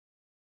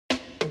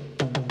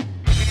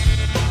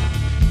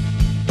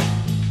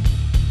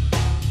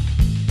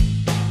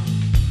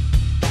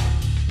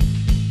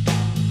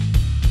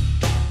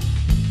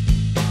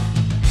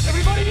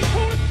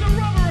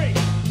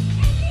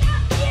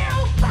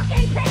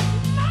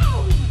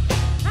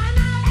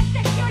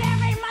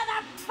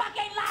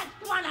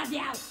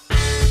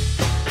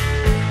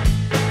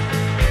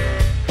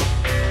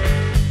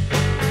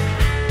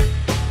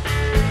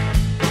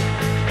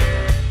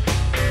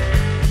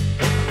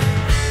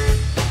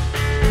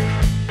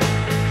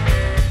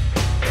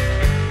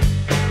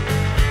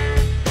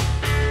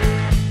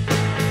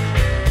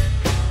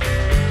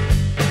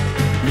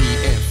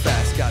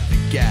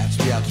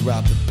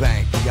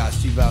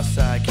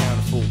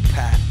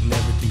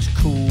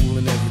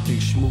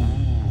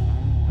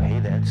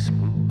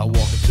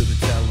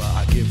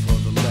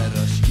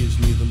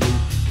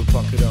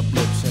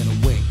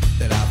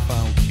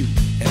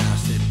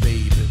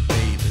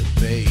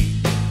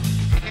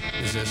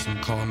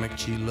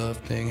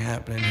thing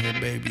happening here,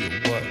 baby, or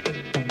what?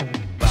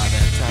 By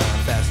that time,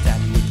 fast at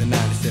me with the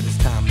 90, said it's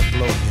time to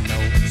blow, you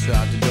know. So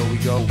out the door we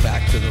go,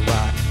 back to the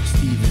ride.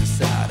 Steve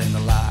inside and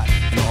alive,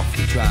 and off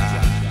we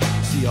drive.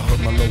 See, I hurt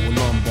my lower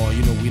lumbar,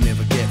 you know we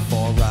never get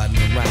far. Riding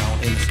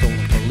around in a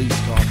stolen police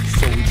car,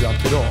 so we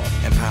dropped it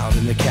off and piled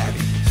in the caddy.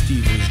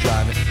 Steve was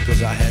driving,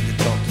 cause I had to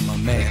talk to my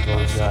man.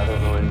 I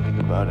don't know anything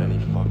about any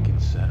fucking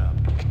setup.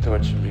 You can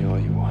torture me all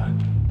you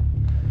want.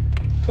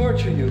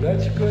 Torture you,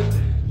 that's a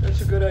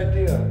good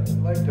idea. I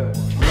like that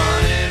one.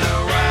 Running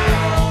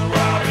around,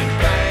 robbing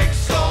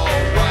banks, all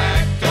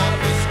whacked off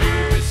with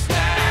stupid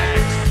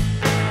snacks.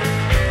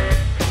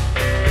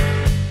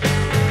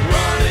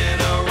 Running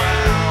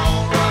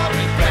around,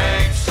 robbing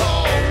banks,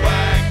 all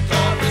whacked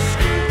off with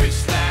stupid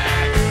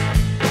snacks.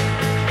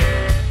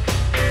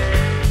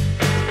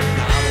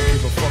 Now I don't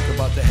give a fuck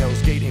about the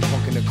Hell's Gate, ain't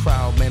punking the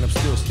crowd, man, I'm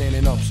still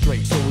standing up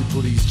straight. So we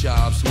pull these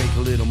jobs, make a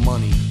little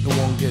money. No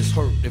one gets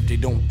hurt if they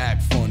don't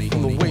act funny.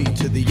 On the way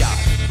to the yacht,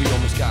 we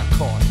almost got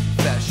caught.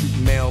 Fast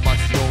shooting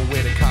mailboxes going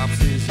where the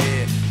cops is,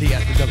 yeah. They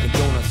at the Dunkin'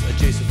 Donuts,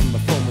 adjacent from the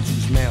Foreman's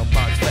whose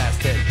mailbox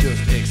fast had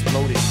just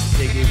exploded.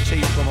 They gave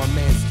chase from our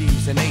man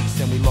Steve's and Ace,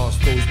 and we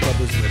lost those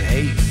brothers with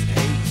haste.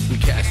 We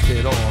cast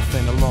it off,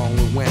 and along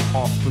we went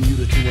off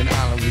Bermuda to an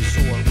island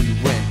resort we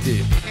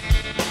rented.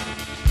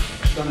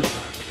 Son,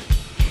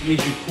 I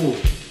need you cool.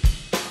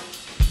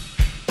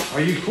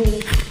 Are you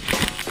cool?